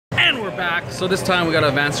And we're back. So this time we got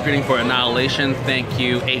an advanced screening for Annihilation. Thank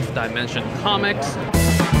you, 8th Dimension Comics.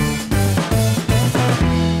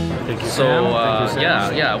 Thank you, so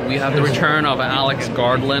yeah, we have the return of Alex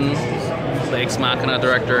Garland, the Ex Machina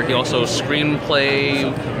director. He also screenplay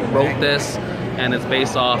wrote this, and it's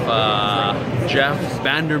based off Jeff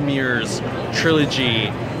VanderMeer's trilogy,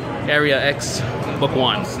 Area X, Book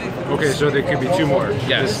 1. Okay, so there could be 2 more.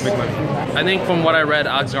 Yes. I think from what I read,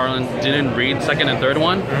 Alex Garland didn't read 2nd and 3rd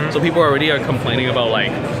one, so people already are complaining about like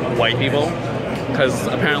white people, because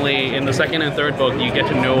apparently in the 2nd and 3rd book you get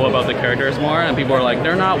to know about the characters more, and people are like,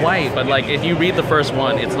 they're not white, but like if you read the first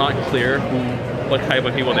one, it's not clear what type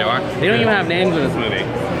of people they are. They don't even have names in this movie.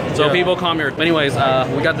 So people call me. Anyways,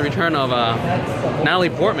 we got the return of Natalie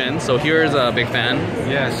Portman, so here's a big fan.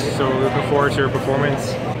 Yes, so looking forward to her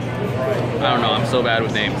performance. I don't know, I'm so bad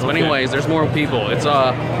with names. But anyways, there's more people. It's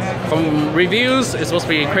from reviews, it's supposed to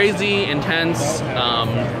be crazy, intense,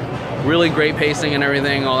 really great pacing and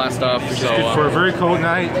everything, all that stuff. So for a very cold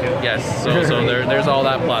night. Yes, so there's all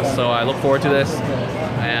that plus. So I look forward to this.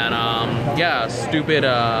 And yeah, stupid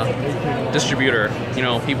distributor. You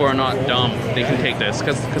know, people are not dumb. They can take this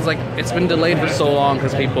because like it's been delayed for so long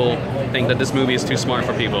because people think that this movie is too smart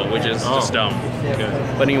for people, which is just dumb. Okay.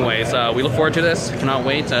 But anyways, we look forward to this. Cannot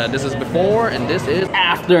wait. This is before and this is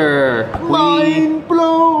after. Mind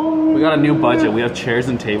blown. We got a new budget. We have chairs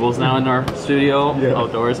and tables now in our studio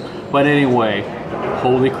outdoors. But anyway,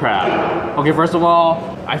 holy crap. Okay, first of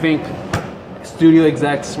all, I think studio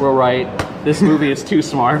execs were right. This movie is too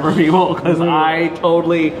smart for people because I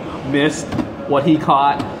totally missed what he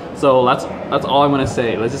caught. So that's all I'm gonna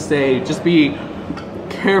say. Let's just say, just be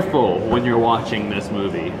careful when you're watching this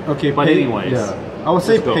movie. Okay, but anyways, I would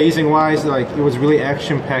say pacing-wise, like it was really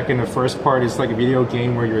action-packed in the first part. It's like a video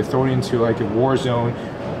game where you're thrown into like a war zone.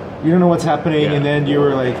 You don't know what's happening, and then you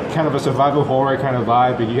were like kind of a survival horror kind of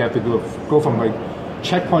vibe, but you have to go from like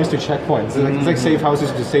checkpoints to checkpoints. It's like safe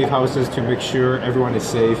houses to safe houses to make sure everyone is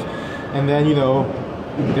safe. And then, you know,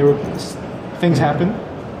 things happen.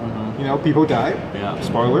 You know, people die. Yeah.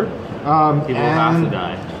 Spoiler. People have to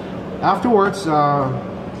die. Afterwards,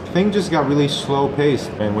 things just got really slow paced.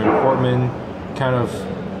 And when Portman kind of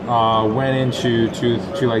went into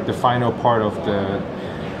like the final part of the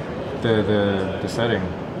setting,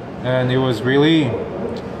 and it was really,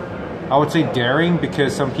 I would say, daring,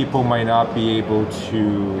 because some people might not be able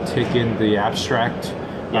to take in the abstract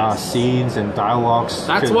scenes and dialogues.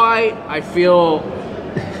 That's why I feel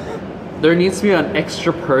there needs to be an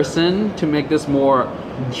extra person to make this more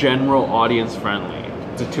general audience friendly,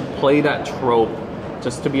 to play that trope,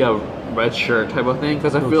 just to be a red shirt type of thing.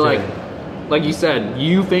 Because I feel like you said,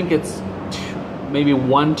 you think it's maybe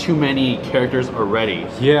one too many characters already.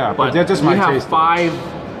 Yeah, but that's just my taste. We have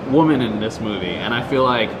 5 women in this movie, and I feel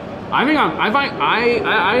like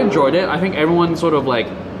I enjoyed it. I think everyone sort of like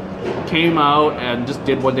came out and just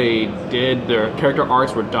did what they did. Their character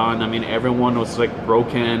arcs were done. I mean, everyone was like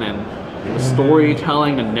broken, and the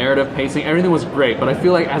storytelling, the narrative pacing, everything was great. But I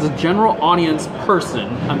feel like as a general audience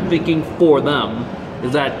person, I'm thinking for them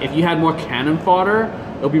is that if you had more cannon fodder,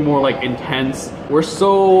 it'll be more like intense. We're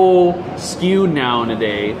so skewed now in a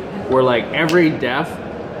day where like every death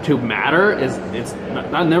to matter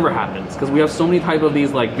that never happens, because we have so many type of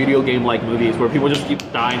these like video game like movies where people just keep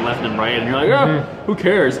dying left and right, and you're like, who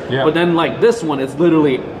cares? But then like this one, it's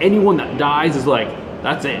literally anyone that dies is like,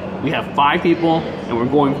 that's it. We have 5 people and we're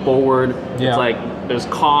going forward. It's like there's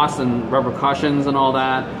costs and repercussions and all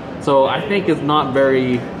that. So I think it's not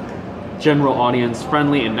very general audience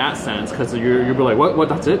friendly in that sense, because you'll be like, what?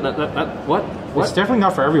 That's it? What? It's definitely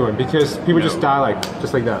not for everyone, because people just die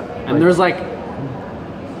just like that. And there's like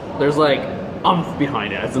umph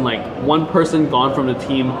behind it, as in like one person gone from the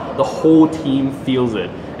team, the whole team feels it.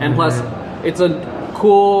 And plus, it's a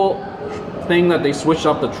cool thing that they switched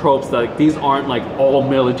up the tropes, that like, these aren't like all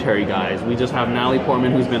military guys. We just have Natalie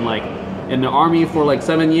Portman, who's been like in the army for like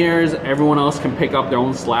 7 years. Everyone else can pick up their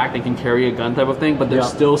own slack, they can carry a gun type of thing, but they're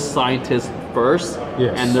still scientists first,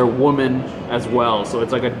 and they're women as well. So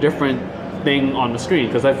it's like a different thing on the screen,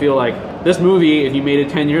 because I feel like this movie, if you made it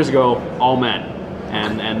 10 years ago, all men.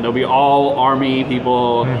 And they'll be all army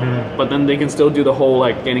people, but then they can still do the whole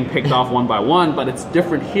like getting picked off one by one, but it's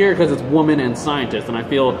different here because it's women and scientists, and I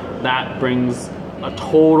feel that brings a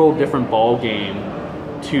total different ball game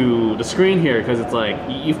to the screen here, because it's like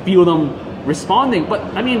you feel them responding. But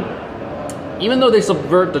I mean, even though they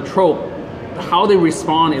subvert the trope, how they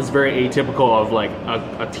respond is very atypical of like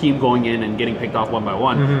a team going in and getting picked off one by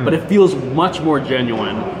one, but it feels much more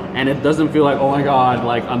genuine, and it doesn't feel like, oh my god,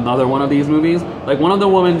 like another one of these movies. Like one of the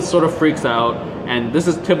women sort of freaks out, and this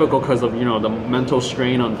is typical because of, you know, the mental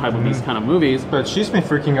strain on type of these kind of movies. But she's been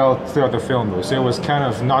freaking out throughout the film though, so it was kind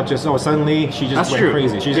of not just, oh, suddenly she just went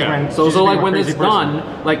crazy. She just went, so like when it's done,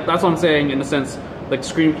 like that's what I'm saying in a sense. Like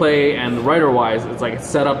screenplay and writer-wise, it's like it's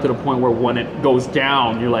set up to the point where when it goes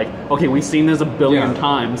down, you're like, okay, we've seen this a billion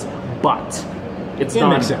times, but it's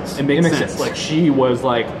done. Makes sense. It makes sense. Like she was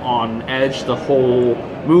like on edge the whole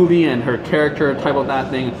movie, and her character type of that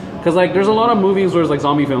thing. Because like there's a lot of movies where it's like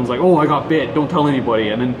zombie films, like, oh, I got bit, don't tell anybody,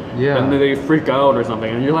 and then they freak out or something,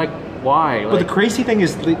 and you're like, why? But the crazy thing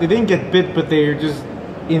is they didn't get bit, but they're just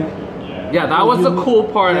in. Yeah, that was the cool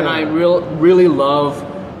part, and I really love.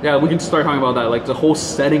 Yeah, we can start talking about that. Like the whole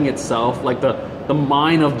setting itself, like the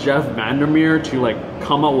mind of Jeff VanderMeer to like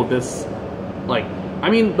come up with this, like, I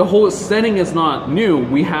mean, the whole setting is not new.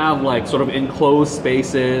 We have like sort of enclosed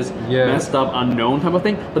spaces, messed up, unknown type of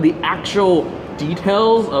thing. But the actual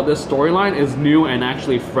details of this storyline is new and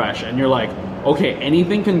actually fresh. And you're like, okay,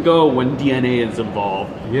 anything can go when DNA is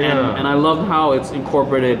involved. Yeah. And I love how it's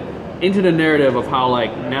incorporated into the narrative of how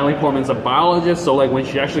like Natalie Portman's a biologist. So like when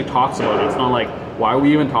she actually talks about it, it's not like, why are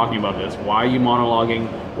we even talking about this? Why are you monologuing?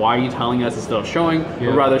 Why are you telling us instead of showing?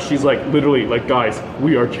 But rather, she's like, literally, like, guys,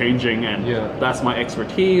 we are changing, and that's my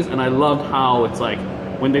expertise. And I loved how it's like,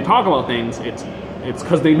 when they talk about things, it's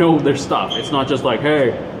because they know their stuff. It's not just like,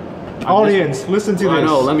 hey, audience, listen to this. I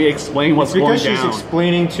know, let me explain what's going down. Because she's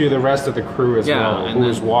explaining to the rest of the crew as well,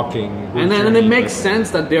 who's walking. And it makes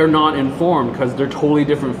sense that they're not informed, because they're totally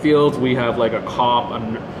different fields. We have like a cop,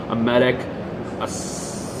 a medic, a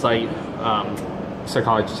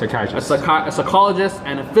psychologist,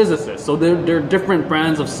 and a physicist. So they're different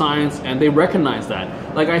brands of science, and they recognize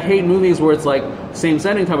that. Like, I hate movies where it's like same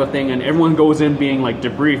setting type of thing, and everyone goes in being like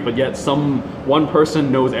debriefed, but yet one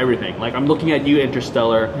person knows everything. Like, I'm looking at you,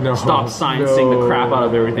 Interstellar. Stop sciencing the crap out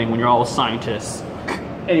of everything when you're all scientists.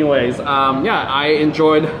 Anyways, I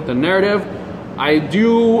enjoyed the narrative. I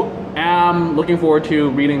am looking forward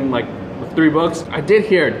to reading like the 3 books. I did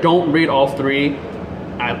hear, don't read all 3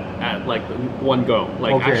 at like one go,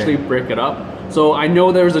 like actually break it up. So I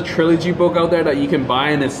know there's a trilogy book out there that you can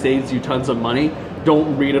buy and it saves you tons of money.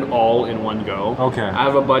 Don't read it all in one go. I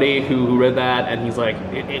have a buddy who read that, and he's like,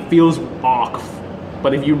 it feels off,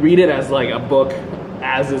 but if you read it as like a book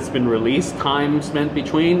as it's been released, time spent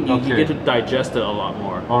between, you get to digest it a lot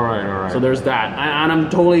more. All right. So there's that, and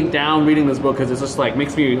I'm totally down reading this book because it's just like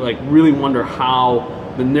makes me like really wonder how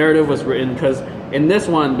the narrative was written, because in this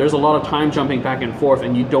one, there's a lot of time jumping back and forth,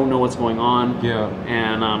 and you don't know what's going on.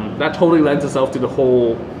 And that totally lends itself to the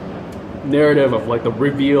whole narrative of like the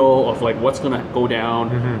reveal of like what's gonna go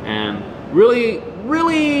down, and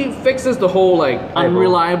really fixes the whole like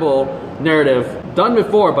unreliable narrative done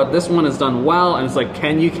before, but this one is done well, and it's like,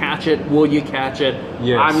 can you catch it? Will you catch it?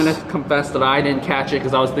 I'm gonna confess that I didn't catch it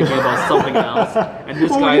because I was thinking about something else. And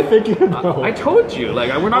this guy, were you thinking about? I told you,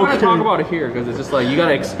 like, we're not gonna talk about it here because it's just like you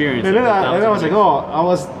gotta experience it. And I was like,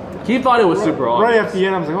 he thought it was super obvious. Right after the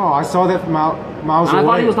end, I was like, oh, I saw that miles away. I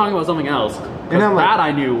thought he was talking about something else. And that like,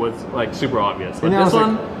 I knew was like super obvious. But this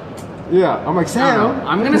one, I'm like, Sam.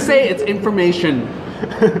 I'm gonna say it's information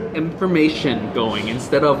going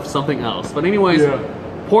instead of something else. But anyways,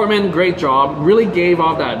 Portman, great job. Really gave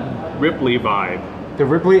off that Ripley vibe. The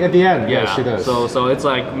Ripley at the end, yeah, she does. So it's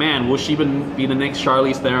like, man, will she be the next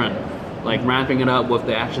Charlize Theron? Like ramping it up with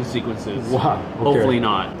the action sequences. Wow. Hopefully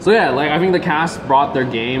not. So yeah, like I think the cast brought their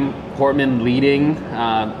game. Portman leading,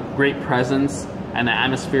 great presence, and the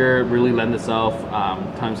atmosphere really lend itself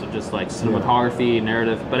in terms of just like cinematography,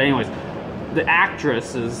 narrative. But anyways, the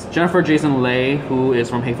actress is Jennifer Jason Leigh, who is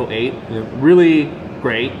from Hateful Eight. Really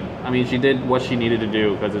great. I mean, she did what she needed to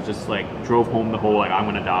do because it just like drove home the whole like I'm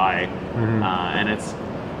gonna die, and it's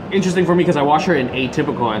interesting for me because I watched her in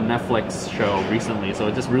Atypical, a Netflix show recently, so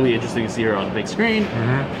it's just really interesting to see her on the big screen.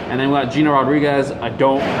 And then we got Gina Rodriguez. I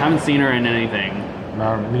haven't seen her in anything.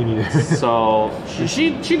 No, me neither. So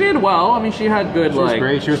she did well. I mean, she had good. She was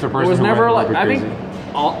great. She was the person. It was who never went like I think.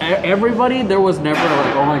 Everybody, there was never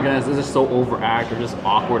like, oh my goodness, this is so overact or just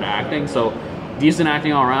awkward acting. So decent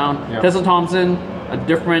acting all around. Tessa Thompson, a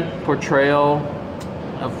different portrayal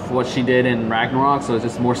of what she did in Ragnarok, so it's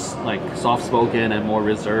just more like soft-spoken and more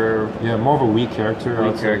reserved. Yeah, more of a weak character.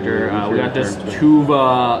 We got this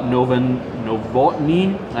Tuva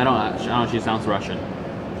Novotny. I don't know. She sounds Russian.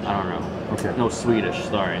 I don't know. No, Swedish.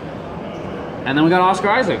 Sorry. And then we got Oscar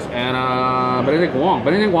Isaacs and Benedict Wong.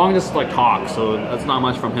 Benedict Wong just like talks, so that's not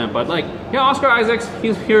much from him. But like, Oscar Isaacs,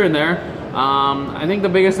 he's here and there. I think the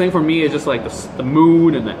biggest thing for me is just like the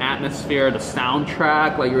mood and the atmosphere, the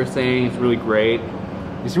soundtrack, like you were saying, is really great.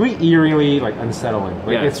 It's really eerily like unsettling.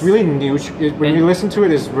 Like Yes. it's really neutral. When you listen to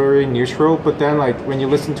it, it's very neutral. But then like when you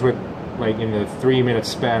listen to it, like in a 3-minute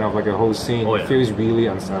span of like a whole scene, Oh, yeah. it feels really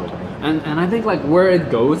unsettling. And I think like where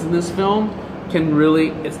it goes in this film can really,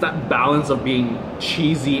 it's that balance of being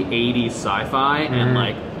cheesy 80s sci-fi and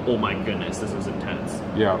like, oh my goodness, this is intense.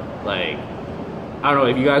 Yeah. Like, I don't know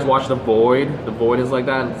if you guys watch The Void. The Void is like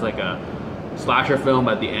that. It's like a slasher film.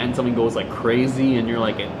 At the end, something goes like crazy, and you're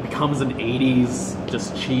like, it becomes an 80s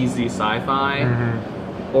just cheesy sci-fi.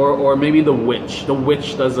 Or maybe The Witch. The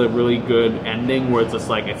Witch does a really good ending where it's just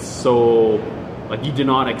like it's so like you do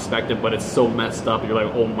not expect it, but it's so messed up. You're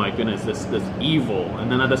like, oh my goodness, this evil.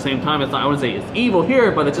 And then at the same time, it's not, I wouldn't say it's evil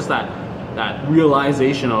here, but it's just that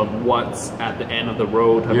realization of what's at the end of the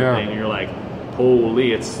road type of thing. And you're like,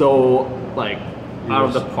 holy, it's so like out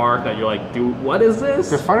of the park that you're like, dude, what is this?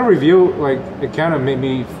 The final review, like, it kind of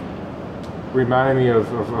reminded me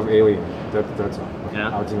of Alien. That's all.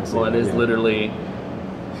 Yeah. I was gonna say well, it that, is yeah. literally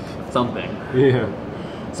something. Yeah.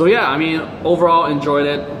 So yeah, I mean, overall enjoyed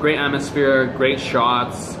it. Great atmosphere, great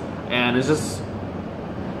shots, and it's just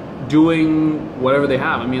doing whatever they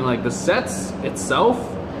have. I mean, like the sets itself,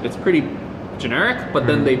 it's pretty generic, but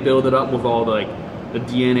then they build it up with all the like the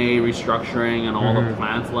DNA restructuring and all the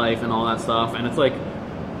plant life and all that stuff, and it's like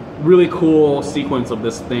really cool sequence of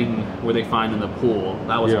this thing where they find in the pool.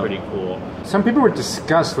 That was pretty cool. Some people were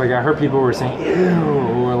disgusted. Like I heard people were saying,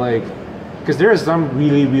 "Ew," or like, because there is some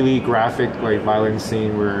really, really graphic like violent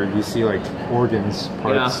scene where you see like organs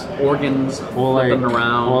parts, organs or like flipping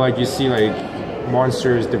around, or like you see like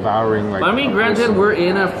monsters devouring like. But I mean, granted, we're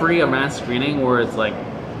in a free advanced screening where it's like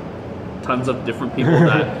tons of different people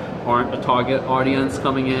that aren't a target audience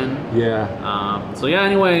coming in. Yeah. So yeah,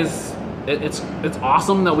 anyways, it's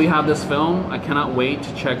awesome that we have this film. I cannot wait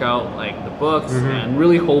to check out like the books, and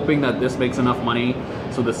really hoping that this makes enough money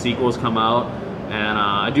so the sequels come out. And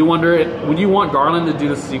I do wonder, would you want Garland to do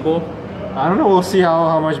the sequel? I don't know. We'll see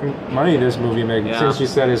how much money this movie makes. Yeah. Since you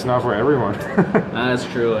said it's not for everyone. That is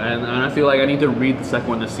true, and I feel like I need to read the second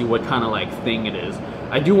one to see what kind of like thing it is.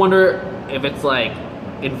 I do wonder if it's like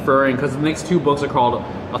inferring, because the next two books are called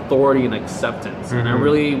Authority and Acceptance, and I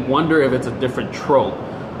really wonder if it's a different trope.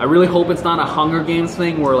 I really hope it's not a Hunger Games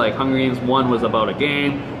thing where like Hunger Games 1 was about a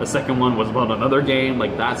game, the second one was about another game,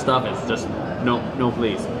 like that stuff is just no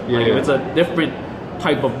please. Like if it's a different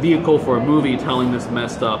type of vehicle for a movie telling this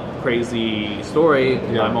messed up crazy story,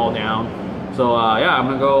 I'm all down. So yeah, I'm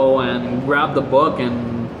gonna go and grab the book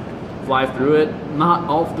and fly through it. Not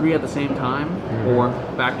all three at the same time or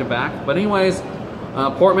back to back, but anyways,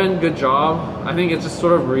 Portman, good job. I think it just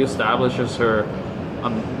sort of reestablishes her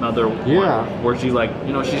another one where she's like,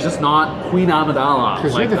 you know, she's just not Queen Amidala.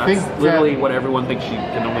 Like that's literally what everyone thinks she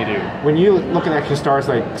can only do. When you look at action stars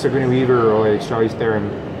like Sigourney Weaver or like Charlize Theron,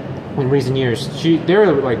 in recent years,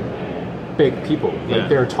 they're like big people. Like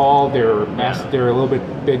they're tall, they're they're a little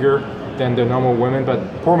bit bigger than the normal women. But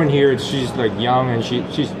Portman here, she's like young and she's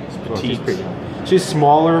pretty young. She's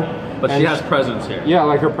smaller. But she has presence here. Yeah,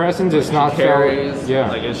 like her presence is not carries.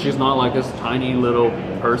 Like she's not like this tiny little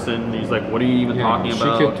person. He's like, what are you even talking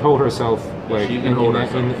about? She could hold herself like in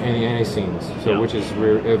any scenes. So which is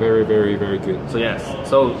very, very, very good. So yes.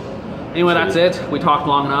 So anyway, that's it. We talked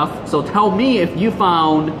long enough. So tell me if you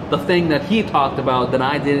found the thing that he talked about that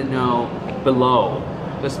I didn't know below.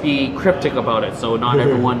 Just be cryptic about it, so not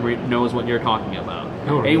everyone knows what you're talking about.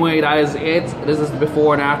 Anyway, that is it. This is the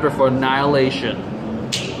before and after for Annihilation.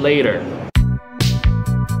 Later.